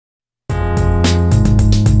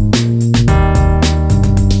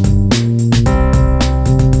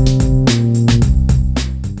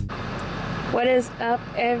up,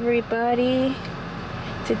 everybody?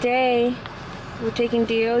 Today we're taking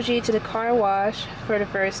Diogee to the car wash for the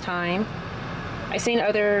first time. I've seen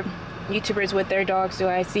other YouTubers with their dogs do.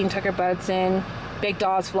 I've seen Tucker Budson, Big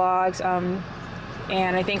Dogs Vlogs,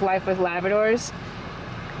 and I think Life with Labradors,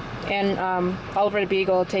 and Oliver the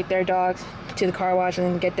Beagle take their dogs to the car wash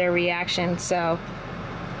and get their reaction. So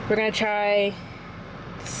we're gonna try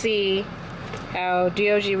to see how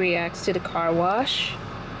Diogee reacts to the car wash.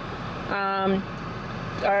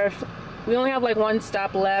 We only have like one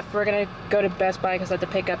stop left. We're gonna go to Best Buy because I have to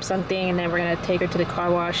pick up something, and then we're gonna take her to the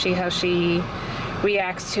car wash, see how she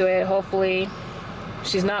reacts to it. Hopefully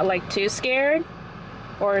she's not like too scared,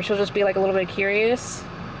 or she'll just be like a little bit curious.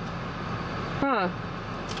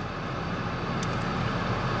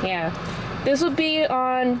 Yeah, this will be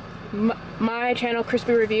on my channel,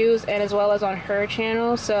 CrispyReviews, and as well as on her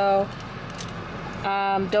channel. So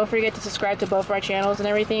don't forget to subscribe to both of our channels and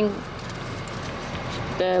everything.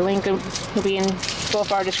 The link will be in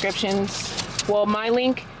both our descriptions. Well, my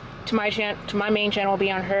link to my main channel will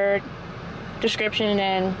be on her description,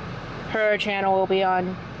 and her channel will be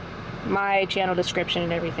on my channel description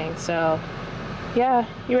and everything. So yeah,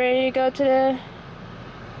 you ready to go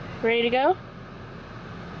ready to go?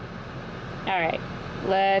 Alright,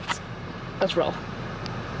 let's roll.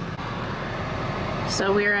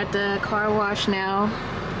 So we're at the car wash now.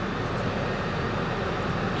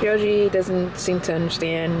 Diogee doesn't seem to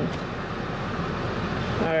understand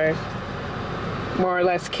or more or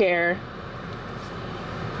less care.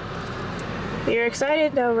 You're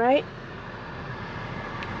excited though, right?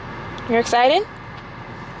 You're excited?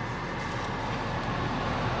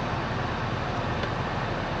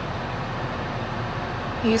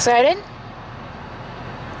 You excited?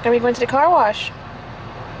 Are we going to the car wash?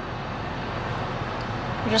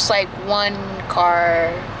 We're just like one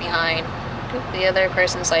car behind. The other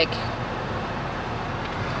person's like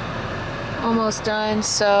almost done,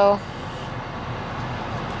 so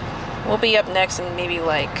we'll be up next in maybe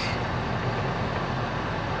like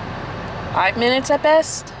 5 minutes at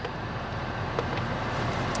best.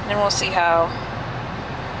 And we'll see how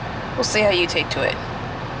you take to it.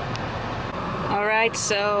 Alright,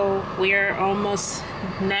 so we're almost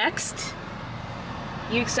next.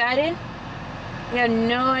 You excited? You have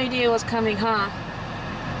no idea what's coming, huh?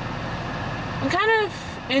 I'm kind of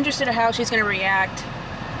interested in how she's gonna react.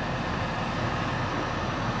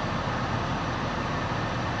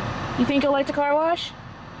 You think you'll like the car wash?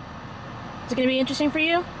 Is it gonna be interesting for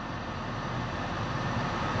you?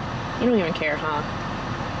 You don't even care, huh?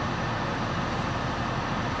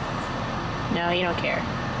 No, you don't care.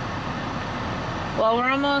 Well,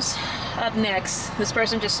 we're almost up next. This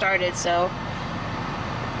person just started, so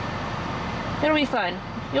it'll be fun.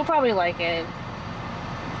 You'll probably like it.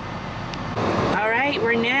 Alright,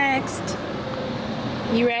 we're next.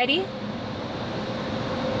 You ready?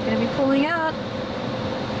 Gonna be pulling up.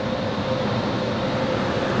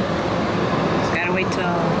 Just gotta wait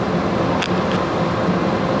till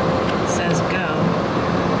it says go.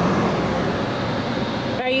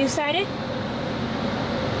 Are you excited?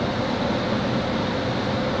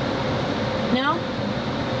 No?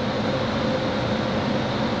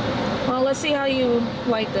 Well, let's see how you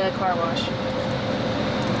like the car wash.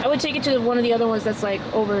 I would take it to one of the other ones that's like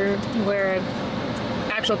over where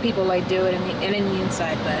actual people like do it and in the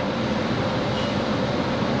inside, but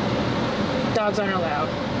dogs aren't allowed,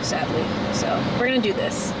 sadly. So we're gonna do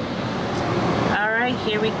this. Alright,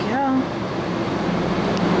 here we go.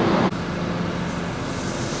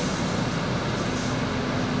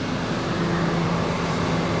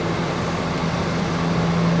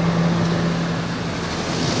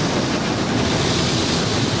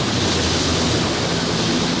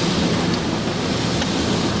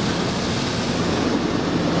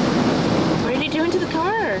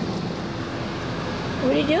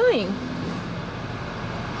 What are you doing?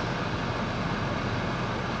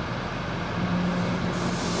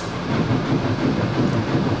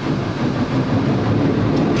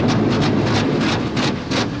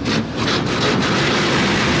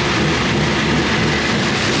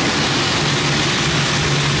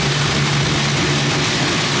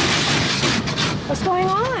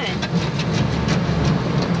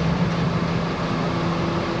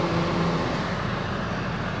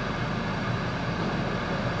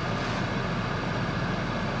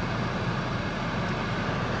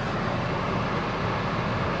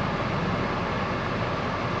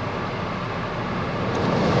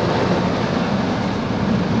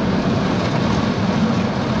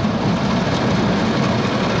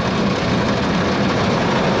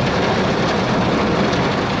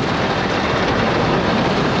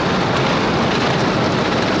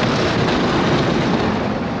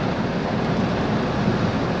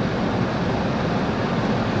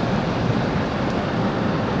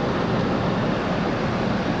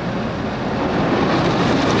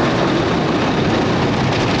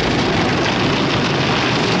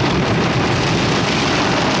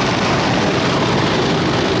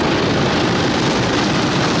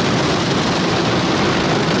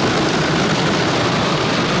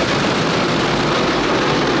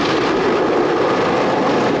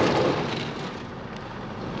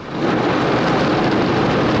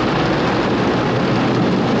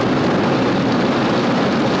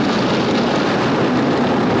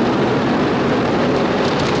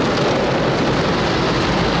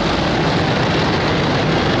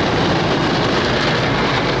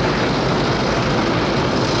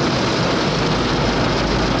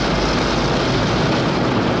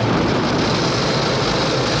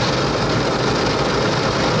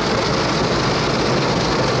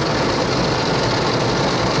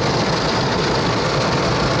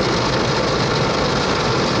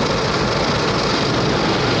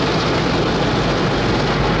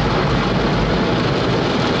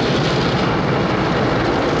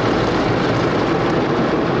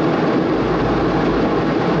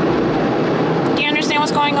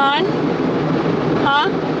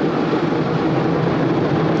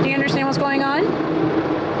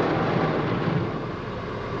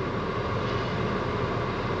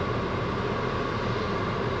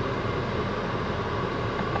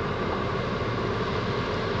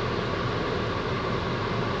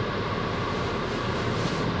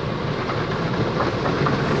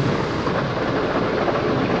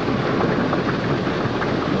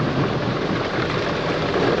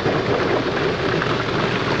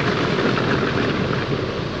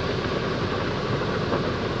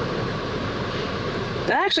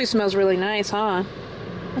 That actually smells really nice, huh?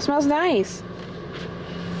 It smells nice.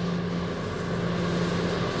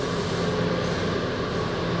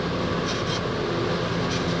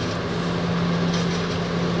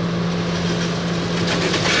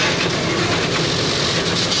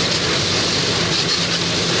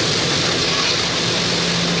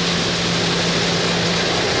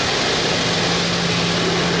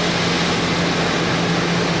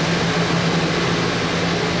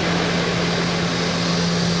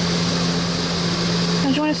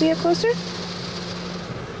 Don't you want to see it closer?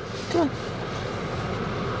 Come on.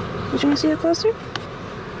 Don't you want to see it closer?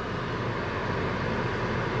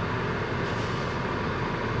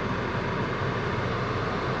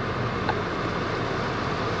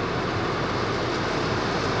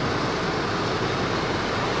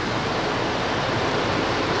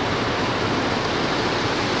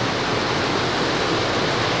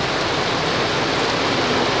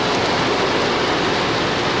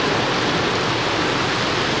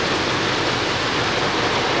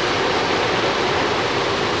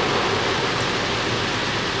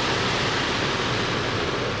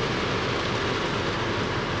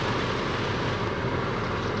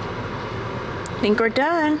 I think we're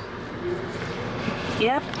done.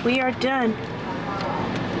 Yep, we are done.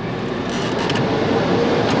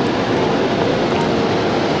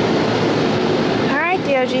 Alright,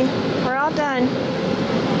 Diogee, we're all done.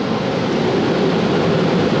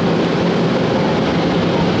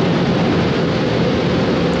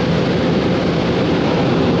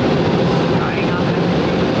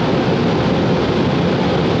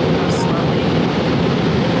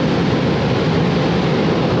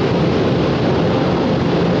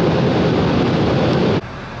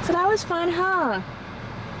 Was fun, huh?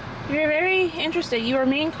 You were very interested. You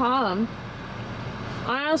remained calm.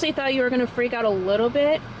 I honestly thought you were gonna freak out a little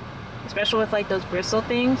bit, especially with like those bristle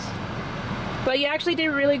things. But you actually did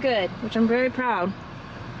really good, which I'm very proud.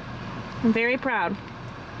 I'm very proud.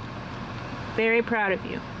 Very proud of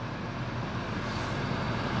you.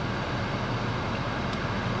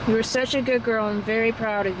 You were such a good girl. I'm very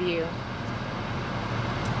proud of you.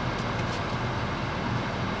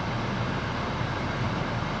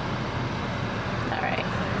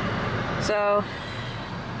 So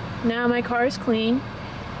now my car is clean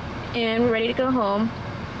and we're ready to go home.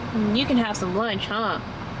 You can have some lunch, huh?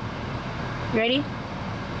 You ready? You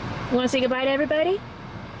want to say goodbye to everybody?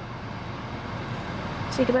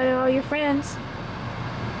 Say goodbye to all your friends.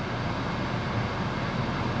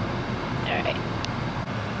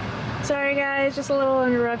 Alright. Sorry guys, just a little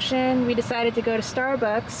interruption. We decided to go to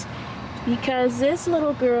Starbucks because this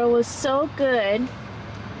little girl was so good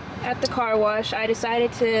at the car wash. I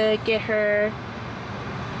decided to get her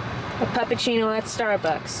a puppuccino at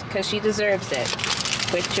Starbucks because she deserves it.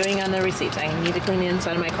 Quit chewing on the receipts. I need to clean the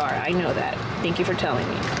inside of my car. I know that. Thank you for telling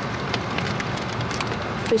me.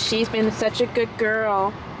 But she's been such a good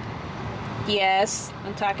girl. Yes,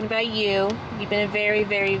 I'm talking about you. You've been a very,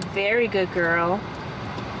 very, very good girl.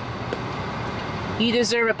 You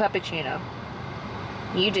deserve a puppuccino.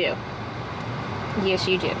 You do. Yes,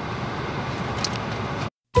 you do.